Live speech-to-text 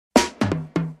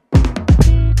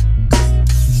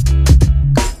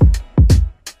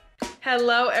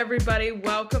Hello, everybody.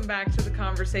 Welcome back to the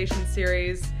conversation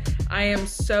series. I am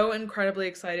so incredibly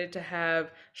excited to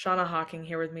have Shanna Hocking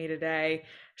here with me today.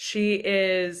 She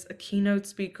is a keynote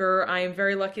speaker. I am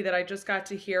very lucky that I just got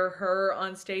to hear her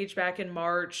on stage back in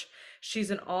March.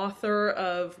 She's an author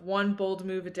of One Bold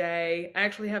Move a Day. I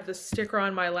actually have the sticker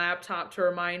on my laptop to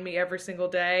remind me every single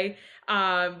day.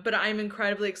 But I'm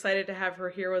incredibly excited to have her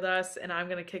here with us, and I'm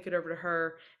going to kick it over to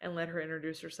her and let her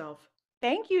introduce herself.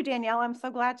 Thank you, Danielle. I'm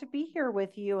so glad to be here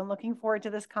with you and looking forward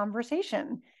to this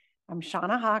conversation. I'm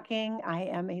Shanna Hocking. I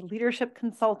am a leadership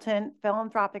consultant,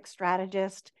 philanthropic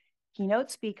strategist, keynote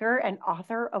speaker, and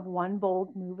author of One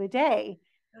Bold Move a Day.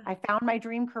 I found my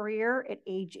dream career at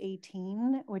age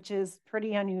 18, which is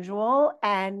pretty unusual,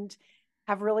 and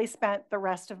have really spent the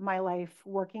rest of my life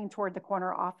working toward the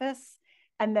corner office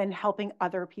and then helping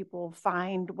other people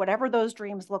find whatever those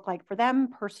dreams look like for them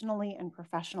personally and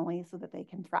professionally so that they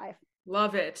can thrive.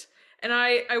 Love it. And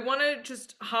I want to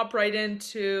just hop right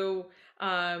into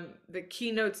the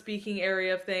keynote speaking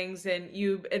area of things and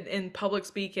you in public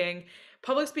speaking.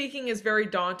 Public speaking is very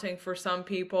daunting for some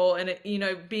people. And,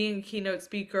 being a keynote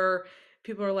speaker,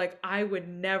 people are like, I would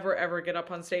never, ever get up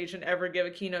on stage and ever give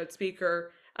a keynote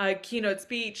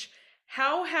speech.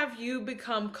 How have you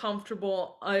become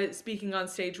comfortable speaking on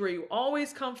stage? Were you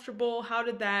always comfortable? How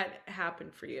did that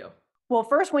happen for you? Well,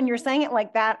 first, when you're saying it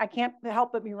like that, I can't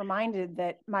help but be reminded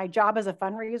that my job as a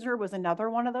fundraiser was another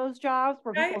one of those jobs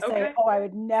where Okay, people say, okay. oh, I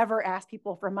would never ask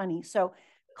people for money. So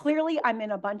clearly, I'm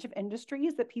in a bunch of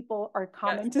industries that people are Yes,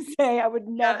 common to say I would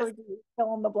yes. never do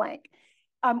fill in the blank,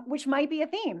 which might be a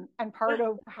theme and Yeah, part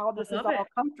of how I this is love it. all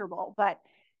comfortable. But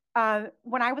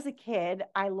when I was a kid,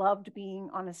 I loved being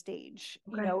on a stage.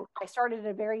 Okay. I started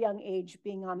at a very young age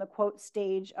being on the quote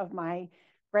stage of my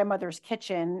grandmother's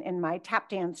kitchen in my tap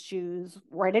dance shoes,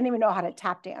 where I didn't even know how to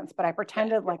tap dance, but I Yeah.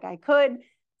 pretended like I could,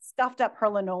 stuffed up her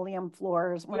linoleum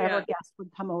floors. Oh Whenever yeah. guests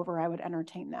would come over, I would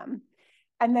entertain them.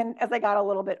 And then as I got a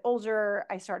little bit older,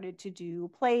 I started to do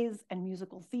plays and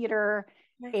musical theater.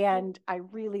 Okay. And I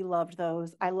really loved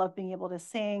those. I love being able to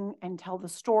sing and tell the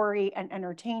story and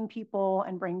entertain people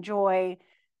and bring joy.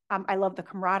 I love the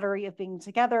camaraderie of being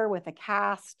together with a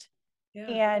cast.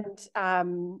 Yeah.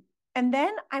 And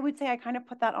then I would say I kind of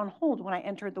put that on hold when I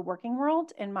entered the working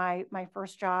world. In my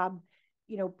first job,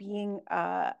 being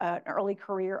an early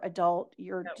career adult,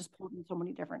 you're Yep. just pulled in so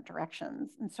many different directions.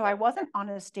 And so I Yep. wasn't on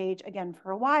a stage again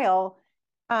for a while,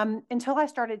 until I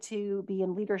started to be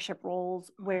in leadership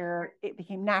roles where it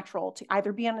became natural to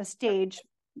either be on a stage,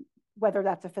 whether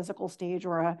that's a physical stage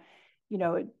or a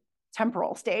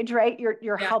temporal stage, right? You're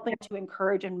Yeah. helping to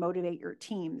encourage and motivate your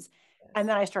teams. And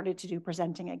Yes. then I started to do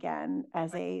presenting again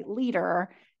as a leader,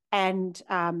 and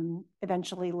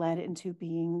eventually led into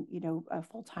being, a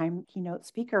full-time keynote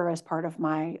speaker as part of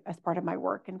my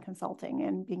work in consulting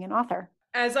and being an author.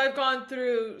 As I've gone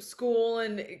through school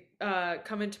and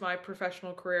come into my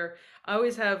professional career, I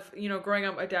always have, growing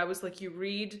up, my dad was like, you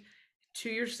read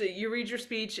your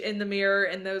speech in the mirror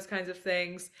and those kinds of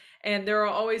things. And there are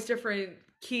always different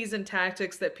keys and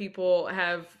tactics that people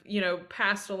have,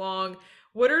 passed along.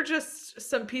 What are just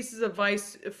some pieces of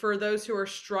advice for those who are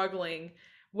struggling?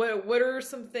 What are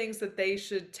some things that they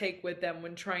should take with them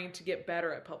when trying to get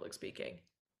better at public speaking?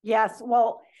 Yes.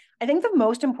 Well, I think the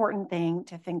most important thing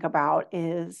to think about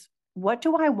is, what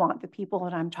do I want the people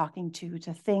that I'm talking to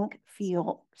think,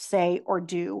 feel, say, or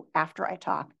do after I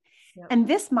talk? Yep. And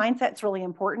this mindset is really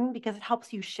important because it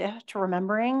helps you shift to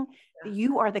remembering that Yeah.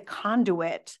 you are the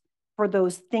conduit for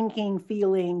those thinking,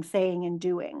 feeling, saying, and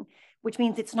doing, which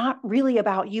means it's not really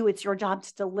about you. It's your job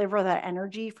to deliver that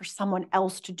energy for someone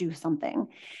else to do something.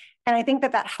 And I think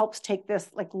that that helps take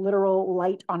this like literal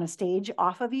light on a stage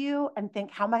off of you and think,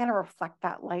 how am I going to reflect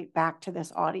that light back to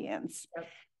this audience? Yep.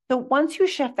 So once you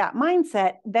shift that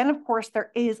mindset, then of course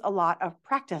there is a lot of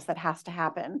practice that has to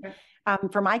happen. Okay.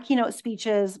 For my keynote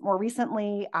speeches, more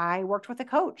recently, I worked with a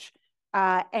coach.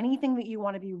 Anything that you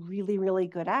want to be really, really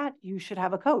good at, you should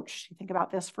have a coach. You think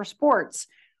about this for sports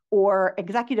or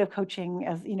executive coaching,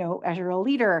 as you're a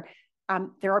leader.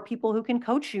 There are people who can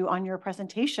coach you on your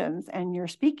presentations and your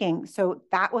speaking. So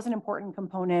that was an important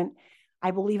component.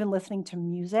 I believe in listening to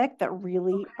music that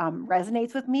really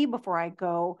resonates with me before I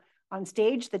go on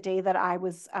stage. The day that I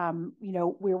was,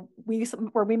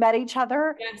 where we met each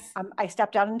other, Yes. I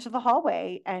stepped out into the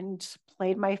hallway and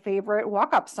played my favorite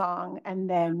walk-up song and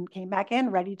then came back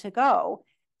in ready to go.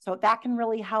 So that can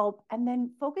really help. And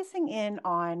then focusing in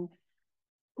on,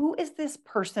 who is this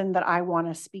person that I want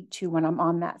to speak to when I'm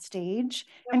on that stage,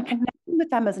 and Yep. connecting with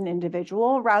them as an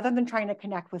individual rather than trying to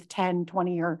connect with 10,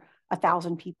 20, or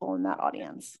 1,000 people in that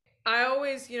audience. I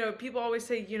always, people always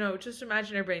say, just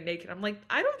imagine everybody naked. I'm like,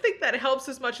 I don't think that helps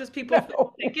as much as people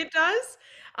No. think it does.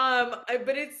 But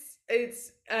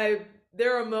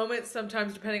there are moments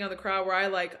sometimes, depending on the crowd, where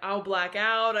I'll black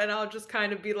out and I'll just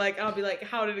kind of I'll be like,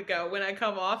 how did it go when I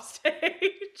come off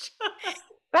stage?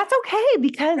 That's okay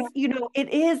because,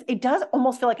 it does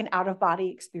almost feel like an out of body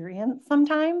experience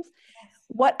sometimes. Yes.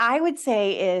 What I would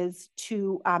say is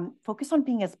to focus on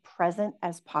being as present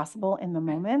as possible in the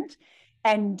moment.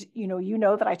 And you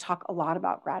know that I talk a lot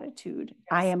about gratitude.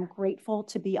 I Yes. am grateful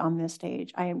to be on this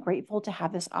stage. I am grateful to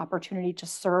have this opportunity to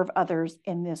serve others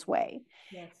in this way.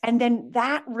 Yes. And then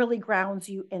that really grounds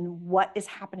you in what is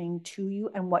happening to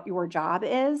you and what your job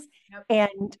is, Yep.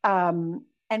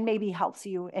 and maybe helps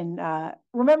you in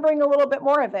remembering a little bit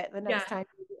more of it the Yeah. next time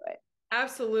you do it.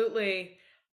 Absolutely.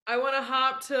 I want to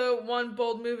hop to one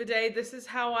bold move a day. This is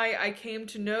how I came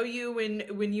to know you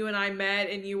when you and I met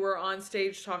and you were on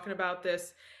stage talking about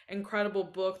this incredible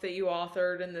book that you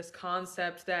authored and this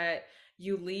concept that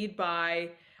you lead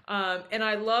by. And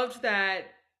I loved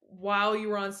that while you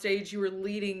were on stage, you were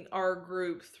leading our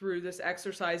group through this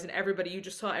exercise, and you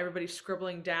just saw everybody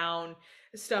scribbling down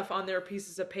stuff on their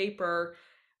pieces of paper.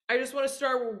 I just want to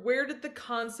start with, where did the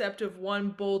concept of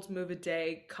one bold move a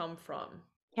day come from?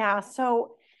 Yeah.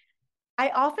 So I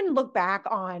often look back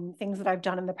on things that I've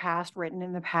done in the past, written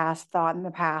in the past, thought in the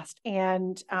past.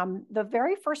 And the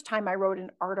very first time I wrote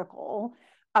an article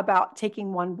about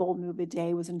taking one bold move a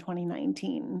day was in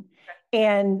 2019.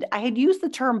 And I had used the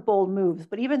term bold moves,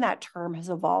 but even that term has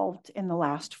evolved in the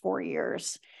last 4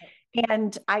 years.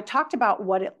 And I talked about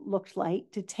what it looked like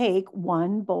to take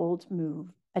one bold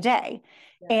move a day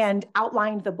Yes. and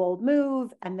outlined the bold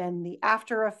move and then the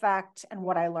after effect and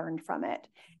what I learned from it.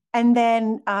 And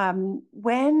then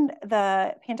when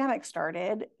the pandemic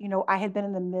started, I had been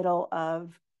in the middle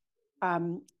of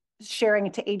um, sharing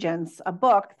it to agents a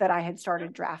book that I had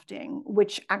started drafting,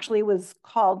 which actually was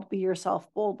called Be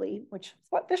Yourself Boldly, which is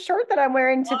what the shirt that I'm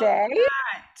wearing Love today.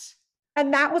 that.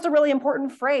 And that was a really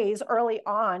important phrase early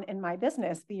on in my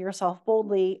business, be yourself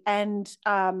boldly. And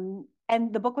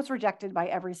the book was rejected by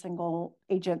every single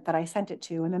agent that I sent it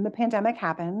to. And then the pandemic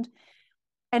happened.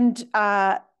 And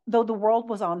though the world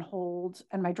was on hold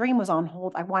and my dream was on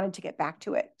hold, I wanted to get back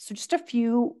to it. So just a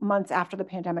few months after the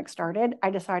pandemic started, I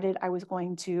decided I was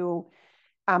going to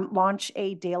launch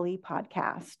a daily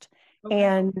podcast. Okay.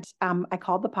 And I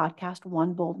called the podcast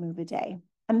One Bold Move a Day.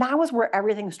 And that was where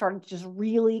everything started to just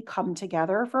really come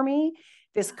together for me.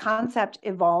 This concept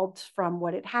evolved from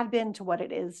what it had been to what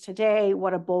it is today,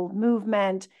 what a bold move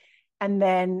meant. And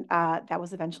then that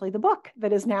was eventually the book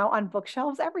that is now on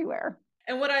bookshelves everywhere.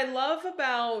 And what I love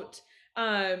about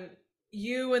um,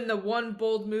 you and the one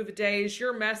bold move a day is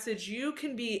your message. You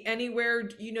can be anywhere.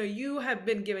 You have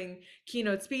been giving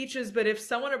keynote speeches, but if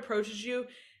someone approaches you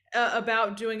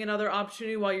about doing another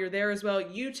opportunity while you're there as well,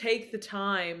 you take the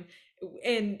time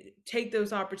and take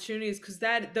those opportunities, because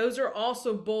those are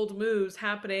also bold moves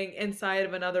happening inside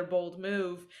of another bold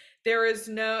move. There is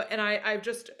no, and I've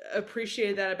just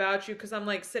appreciated that about you, because I'm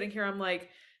like sitting here, I'm like,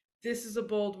 this is a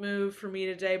bold move for me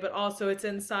today, but also it's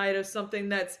inside of something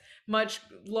that's much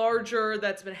larger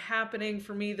that's been happening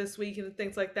for me this week and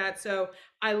things like that. So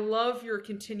I love your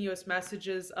continuous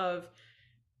messages of,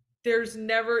 there's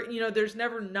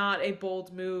never not a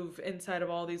bold move inside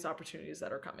of all these opportunities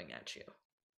that are coming at you.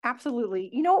 Absolutely.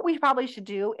 You know what we probably should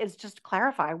do is just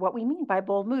clarify what we mean by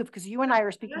bold move, because you and I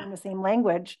are speaking Yeah. the same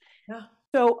language. Yeah.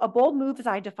 So, a bold move, as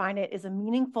I define it, is a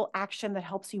meaningful action that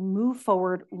helps you move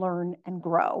forward, learn, and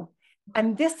grow. Okay.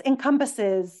 And this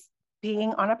encompasses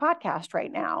being on a podcast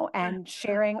right now and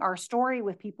sharing our story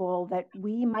with people that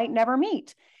we might never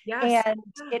meet. Yes. And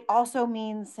Yeah. it also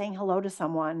means saying hello to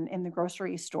someone in the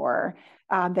grocery store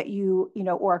that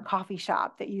or a coffee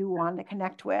shop that you want to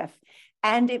connect with.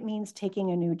 And it means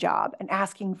taking a new job and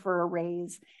asking for a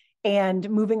raise and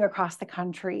moving across the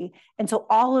country. And so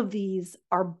all of these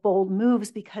are bold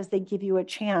moves because they give you a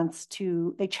chance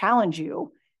they challenge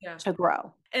you Yeah. to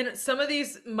grow. And some of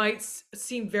these might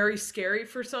seem very scary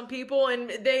for some people, and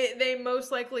they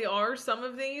most likely are, some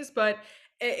of these, but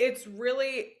it's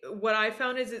really, what I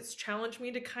found is it's challenged me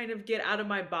to kind of get out of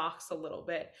my box a little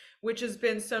bit, which has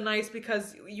been so nice,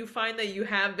 because you find that you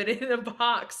have been in a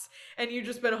box and you've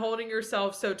just been holding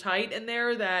yourself so tight in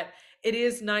there, that it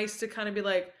is nice to kind of be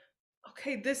like,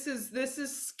 okay, this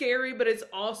is scary, but it's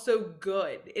also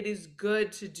good. It is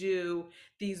good to do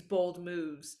these bold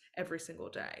moves every single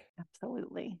day.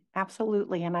 Absolutely.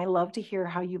 Absolutely. And I love to hear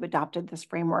how you've adopted this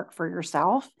framework for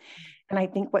yourself. And I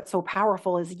think what's so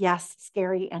powerful is, yes,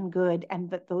 scary and good, and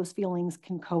that those feelings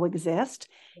can coexist.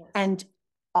 Yes. And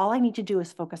all I need to do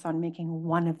is focus on making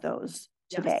one of those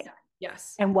Yes. today.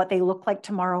 Yes. And what they look like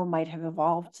tomorrow might have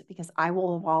evolved because I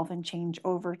will evolve and change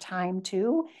over time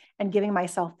too. And giving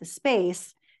myself the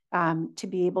space to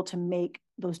be able to make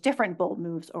those different bold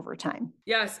moves over time.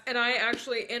 Yes, and I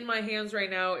actually in my hands right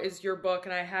now is your book,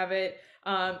 and I have it.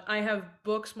 I have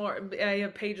books marked. I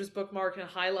have pages bookmarked and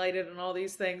highlighted, and all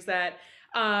these things that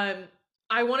um,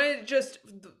 I want to just.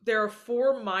 There are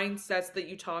four mindsets that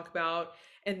you talk about,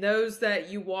 and those that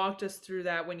you walked us through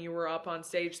that when you were up on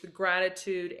stage: the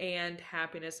gratitude and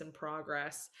happiness and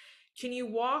progress. Can you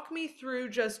walk me through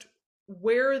just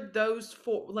where those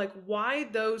four, like why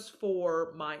those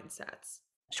four mindsets?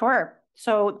 Sure.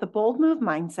 So, the bold move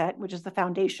mindset, which is the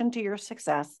foundation to your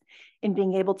success in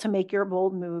being able to make your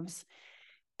bold moves,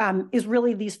 is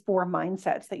really these four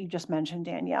mindsets that you just mentioned,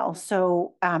 Danielle.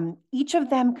 So each of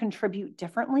them contribute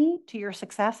differently to your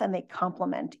success and they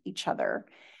complement each other.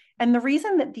 And the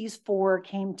reason that these four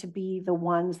came to be the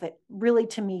ones that really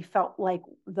to me felt like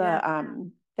Yeah.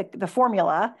 the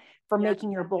formula for Yeah.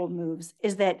 making your bold moves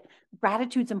is that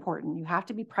gratitude's important. You have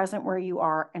to be present where you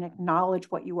are and acknowledge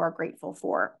what you are grateful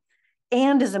for.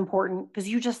 And is important because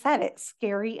you just said it,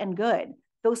 scary and good.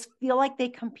 Those feel like they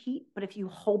compete, but if you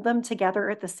hold them together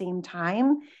at the same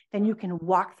time, then you can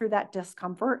walk through that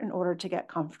discomfort in order to get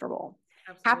comfortable.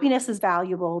 Happiness Absolutely. is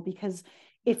valuable because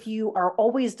if you are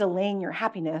always delaying your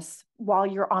happiness while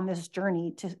you're on this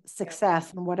journey to Yep.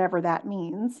 success and whatever that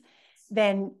means,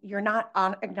 then you're not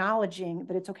on acknowledging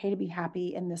that it's okay to be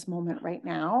happy in this moment right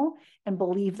now and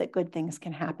believe that good things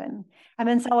can happen. And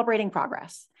then celebrating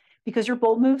progress because your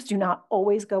bold moves do not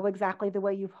always go exactly the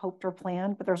way you've hoped or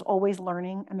planned, but there's always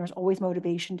learning and there's always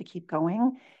motivation to keep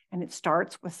going. And it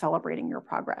starts with celebrating your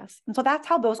progress. And so that's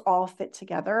how those all fit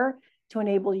together to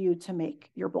enable you to make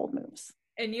your bold moves.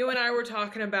 And you and I were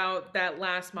talking about that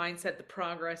last mindset, the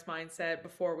progress mindset,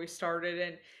 before we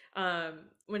started. And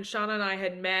when Shauna and I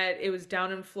had met, it was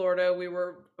down in Florida. We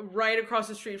were right across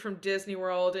the street from Disney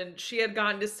World, and she had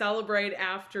gotten to celebrate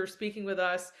after speaking with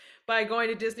us by going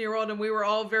to Disney World. And we were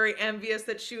all very envious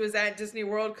that she was at Disney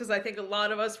World because I think a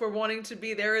lot of us were wanting to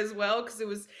be there as well because it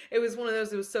was one of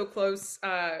those. It was so close,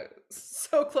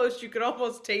 so close you could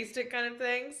almost taste it, kind of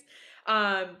things.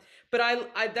 Um, but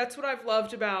I that's what I've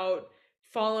loved about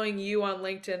following you on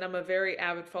LinkedIn. I'm a very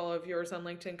avid follower of yours on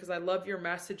LinkedIn because I love your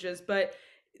messages, but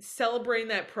celebrating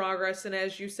that progress. And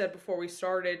as you said before we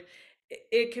started,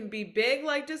 it can be big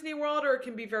like Disney World or it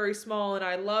can be very small. And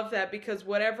I love that because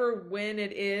whatever win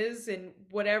it is and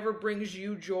whatever brings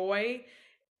you joy,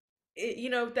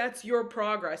 that's your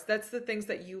progress. That's the things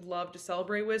that you love to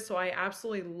celebrate with. So I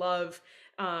absolutely love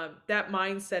that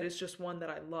mindset is just one that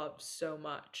I love so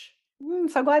much.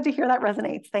 So glad to hear that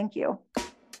resonates. Thank you.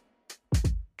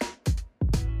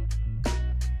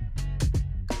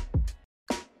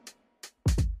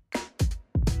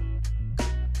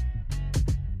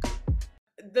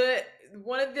 The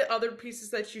One of the other pieces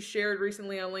that you shared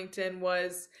recently on LinkedIn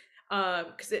was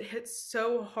because it hits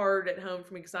so hard at home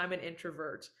for me because I'm an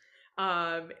introvert.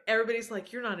 Everybody's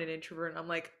like, "You're not an introvert," and I'm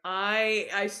like,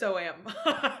 "I so am."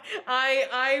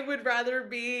 I would rather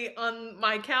be on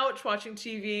my couch watching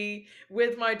TV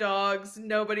with my dogs,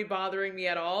 nobody bothering me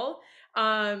at all.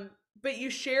 Um, but you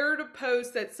shared a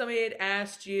post that somebody had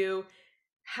asked you,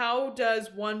 how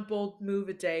does one bold move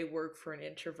a day work for an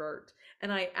introvert?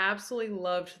 And I absolutely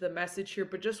loved the message here,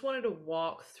 but just wanted to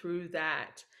walk through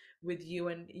that with you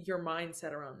and your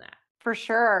mindset around that. For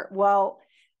sure. Well,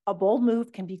 a bold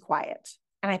move can be quiet.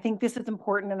 And I think this is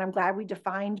important. And I'm glad we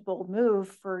defined bold move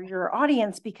for your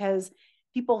audience because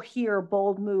people hear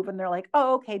bold move and they're like,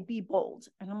 oh, okay, be bold.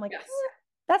 And I'm like, Yes.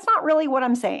 that's not really what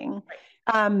I'm saying. Right.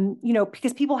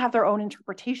 Because people have their own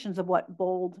interpretations of what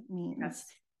bold means.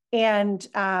 Yes.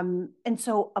 And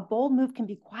so a bold move can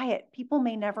be quiet. People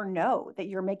may never know that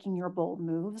you're making your bold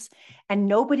moves, and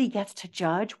nobody gets to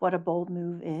judge what a bold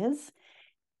move is,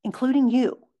 including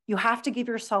you. You have to give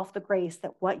yourself the grace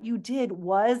that what you did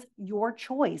was your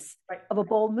choice Right. of a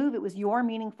bold move. It was your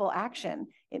meaningful action.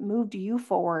 It moved you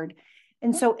forward.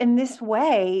 And so, in this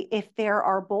way, if there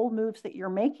are bold moves that you're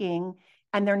making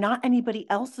and they're not anybody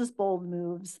else's bold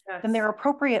moves, then Yes. they're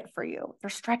appropriate for you. They're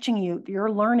stretching you, you're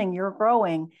learning, you're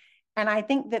growing. And I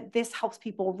think that this helps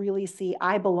people really see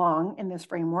I belong in this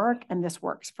framework and this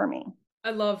works for me.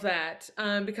 I love that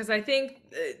because I think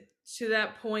to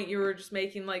that point you were just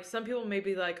making, like, some people may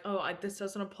be like, oh, this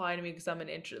doesn't apply to me because I'm an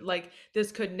intro, like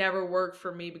this could never work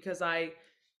for me because I'm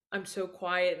so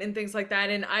quiet and things like that.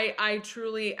 And I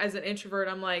truly, as an introvert,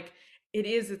 I'm like,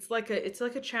 it's like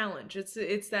a challenge.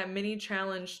 It's that mini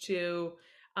challenge to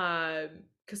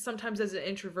because sometimes as an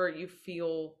introvert you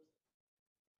feel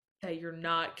that you're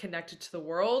not connected to the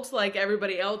world like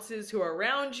everybody else is who are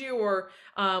around you, or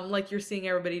like you're seeing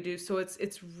everybody do. So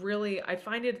it's really, I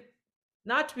find it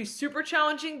not to be super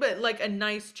challenging, but like a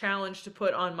nice challenge to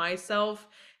put on myself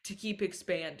to keep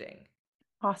expanding.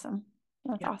 Awesome.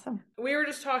 That's Yeah. awesome. We were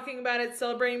just talking about it,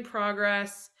 celebrating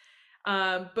progress.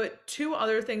 But two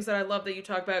other things that I love that you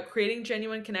talk about: creating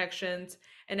genuine connections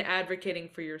and advocating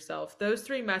for yourself. Those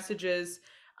three messages,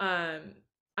 um,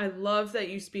 I love that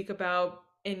you speak about,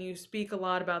 and you speak a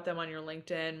lot about them on your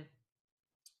LinkedIn.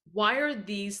 Why are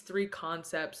these three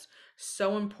concepts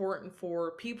so important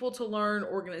for people to learn,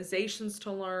 organizations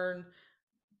to learn,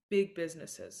 big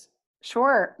businesses?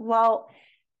 Sure. Well,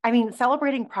 I mean,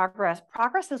 celebrating progress,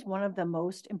 progress is one of the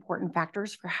most important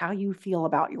factors for how you feel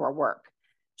about your work.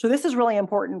 So this is really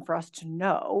important for us to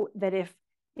know that if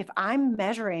I'm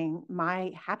measuring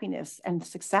my happiness and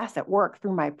success at work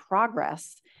through my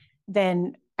progress,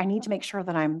 then I need to make sure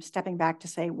that I'm stepping back to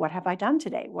say, what have I done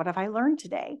today? What have I learned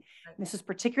today? And this is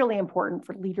particularly important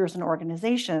for leaders and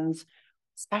organizations,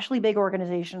 especially big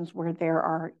organizations where there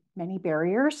are many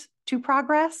barriers to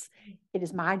progress. It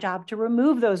is my job to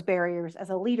remove those barriers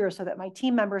as a leader so that my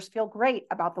team members feel great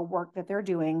about the work that they're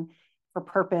doing for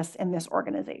purpose in this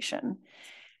organization.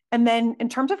 And then in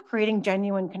terms of creating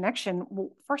genuine connection, well,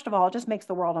 first of all, it just makes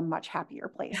the world a much happier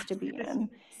place to be in.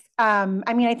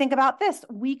 I mean, I think about this.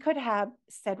 We could have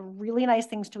said really nice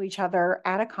things to each other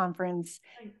at a conference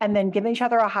and then given each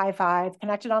other a high five,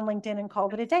 connected on LinkedIn and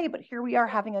called it a day. But here we are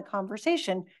having a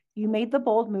conversation. You made the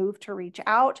bold move to reach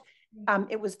out.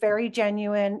 It was very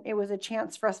genuine. It was a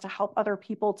chance for us to help other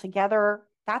people together.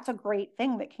 That's a great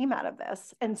thing that came out of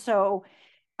this. And so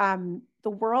the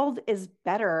world is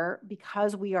better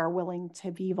because we are willing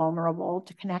to be vulnerable,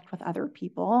 to connect with other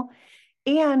people.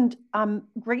 And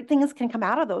great things can come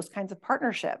out of those kinds of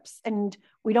partnerships. And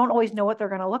we don't always know what they're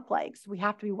going to look like. So we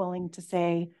have to be willing to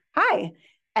say hi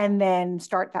and then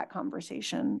start that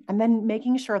conversation. And then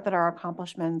making sure that our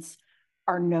accomplishments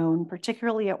are known,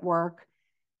 particularly at work.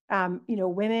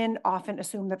 Women often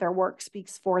assume that their work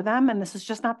speaks for them, and this is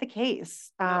just not the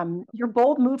case. Yep. Your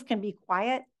bold move can be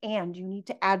quiet, and you need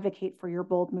to advocate for your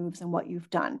bold moves and what you've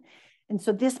done. And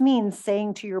so this means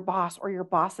saying to your boss or your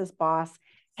boss's boss,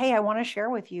 hey, I want to share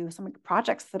with you some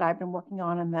projects that I've been working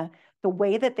on and the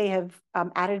way that they have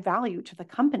added value to the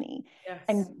company.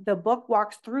 And Yes. the book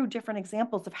walks through different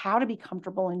examples of how to be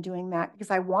comfortable in doing that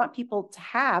because I want people to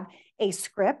have a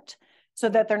script so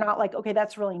that they're not like, okay,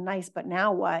 that's really nice, but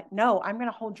now what? No, I'm going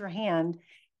to hold your hand.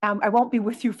 I won't be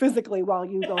with you physically while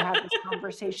you go have this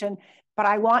conversation, but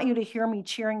I want you to hear me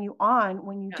cheering you on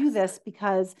when you do Yes. this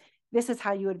because this is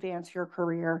how you advance your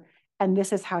career and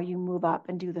this is how you move up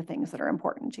and do the things that are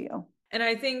important to you. And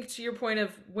I think to your point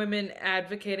of women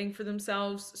advocating for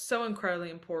themselves, so incredibly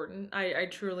important. I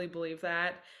truly believe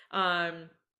that.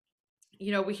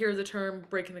 We hear the term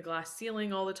breaking the glass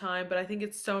ceiling all the time, but I think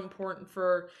it's so important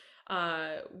for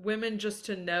women just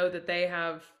to know that they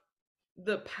have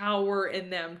the power in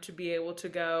them to be able to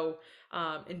go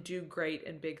and do great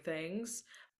and big things.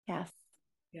 Yes.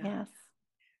 Yeah. Yes.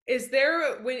 Is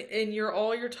there, when in your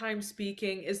all your time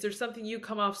speaking, is there something you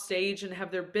come off stage, and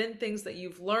have there been things that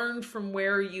you've learned from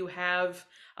where you have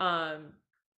um,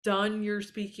 done your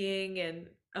speaking and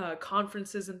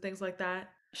conferences and things like that?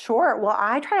 Sure. Well,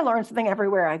 I try to learn something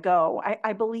everywhere I go.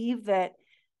 I believe that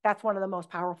that's one of the most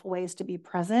powerful ways to be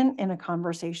present in a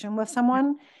conversation with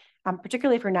someone,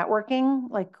 particularly if you're networking.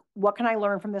 Like, what can I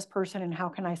learn from this person and how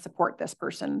can I support this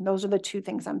person? Those are the two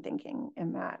things I'm thinking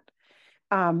in that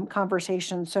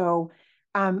conversation. So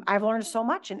I've learned so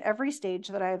much in every stage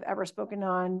that I've ever spoken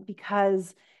on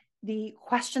because the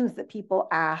questions that people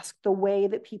ask, the way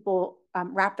that people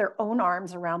wrap their own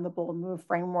arms around the bold move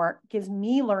framework gives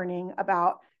me learning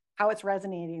about how it's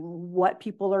resonating, what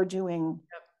people are doing,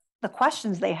 Yep. the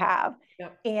questions they have,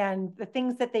 Yep. and the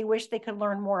things that they wish they could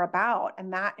learn more about.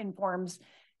 And that informs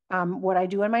what I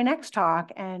do in my next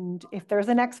talk, and if there's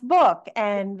a next book,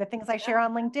 and the things I share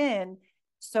on LinkedIn,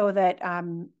 so that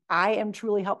I am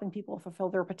truly helping people fulfill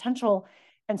their potential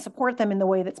and support them in the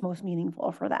way that's most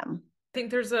meaningful for them. Think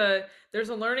there's a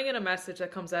learning and a message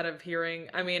that comes out of hearing.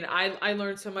 I mean, I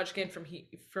learned so much again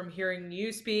from hearing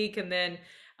you speak, and then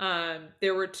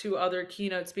there were two other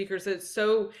keynote speakers. It's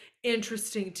so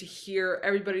interesting to hear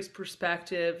everybody's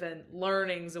perspective and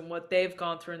learnings and what they've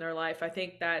gone through in their life. I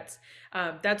think that's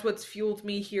what's fueled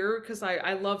me here, because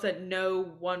I love that no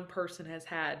one person has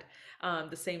had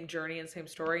the same journey and same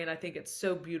story, and I think it's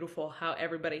so beautiful how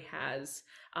everybody has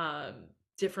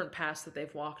different paths that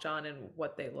they've walked on and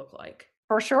what they look like.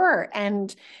 For sure.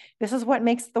 And this is what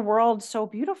makes the world so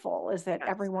beautiful is that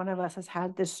every Yes. one of us has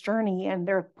had this journey and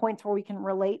there are points where we can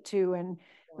relate to and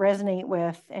resonate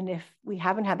with. And if we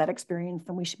haven't had that experience,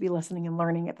 then we should be listening and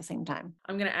learning at the same time.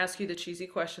 I'm going to ask you the cheesy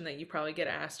question that you probably get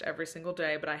asked every single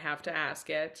day, but I have to ask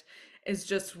it, is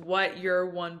just what your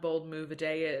one bold move a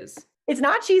day is. It's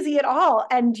not cheesy at all.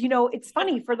 And, it's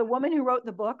funny for the woman who wrote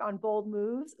the book on bold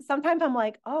moves. Sometimes I'm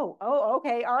like, oh,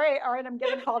 okay. All right. All right. I'm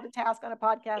getting called to task on a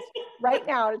podcast right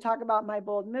now to talk about my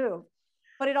bold move.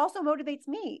 But it also motivates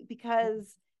me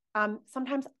because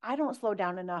sometimes I don't slow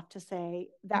down enough to say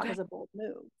that Okay. was a bold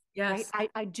move, right? Yes.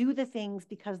 I do the things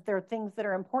because they're things that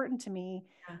are important to me,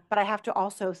 Yeah. but I have to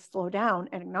also slow down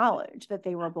and acknowledge that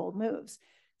they were bold moves.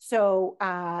 So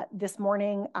this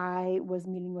morning, I was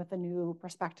meeting with a new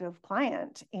prospective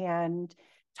client and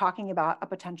talking about a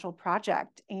potential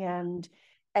project. And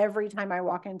every time I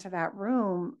walk into that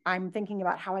room, I'm thinking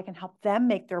about how I can help them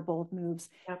make their bold moves.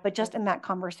 Yep. But just in that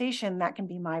conversation, that can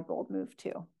be my bold move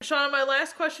too. Shauna, my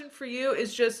last question for you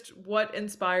is just what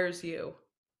inspires you?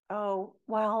 Oh,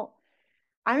 well,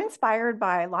 I'm inspired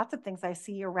by lots of things I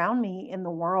see around me in the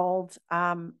world.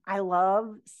 I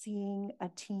love seeing a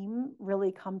team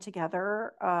really come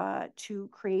together to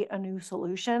create a new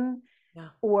solution, Yeah.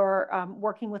 or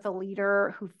working with a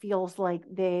leader who feels like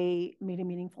they made a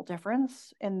meaningful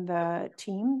difference in the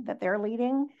team that they're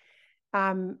leading.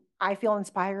 I feel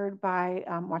inspired by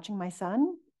watching my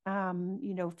son,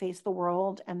 face the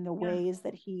world and the Yeah. ways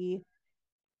that he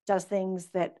does things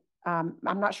that I'm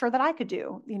not sure that I could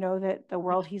do. That the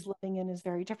world he's living in is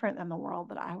very different than the world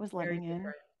that I was Very living in.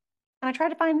 different. And I try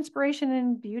to find inspiration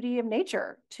in beauty of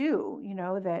nature too,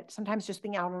 that sometimes just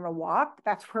being out on a walk,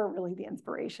 that's where really the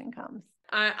inspiration comes.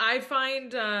 I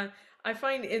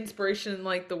find inspiration in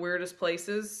like the weirdest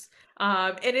places.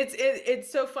 And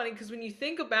it's so funny because when you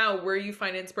think about where you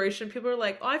find inspiration, people are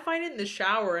like, "Oh, I find it in the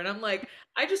shower," and I'm like,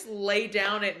 I just lay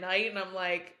down at night and I'm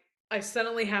like, I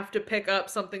suddenly have to pick up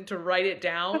something to write it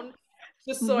down,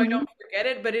 just so I Mm-hmm. don't forget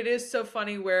it. But it is so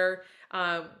funny where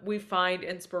we find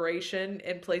inspiration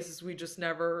in places we just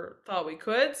never thought we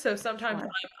could. So sometimes Sure.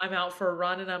 I'm out for a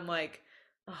run and I'm like,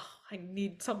 oh, I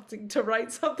need something to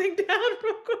write something down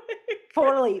real quick.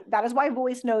 Totally. That is why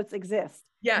voice notes exist.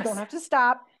 You don't Yes. have to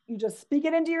stop. You just speak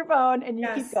it into your phone and you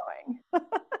keep Yes. going.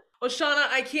 Well, Shauna,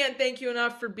 I can't thank you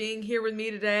enough for being here with me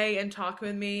today and talking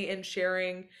with me and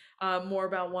sharing more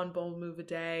about One Bold Move a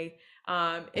Day.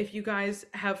 If you guys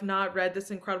have not read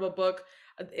this incredible book,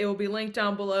 it will be linked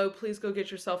down below. Please go get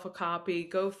yourself a copy.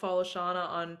 Go follow Shauna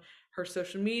on her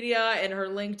social media and her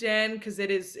LinkedIn because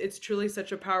it's truly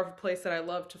such a powerful place that I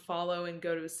love to follow and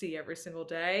go to see every single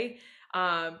day.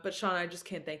 But Shauna, I just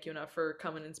can't thank you enough for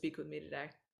coming and speak with me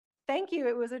today. Thank you.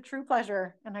 It was a true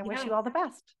pleasure. And I wish Yeah. you all the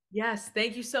best. Yes,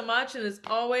 thank you so much. And as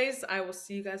always, I will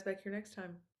see you guys back here next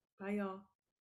time. Bye, y'all.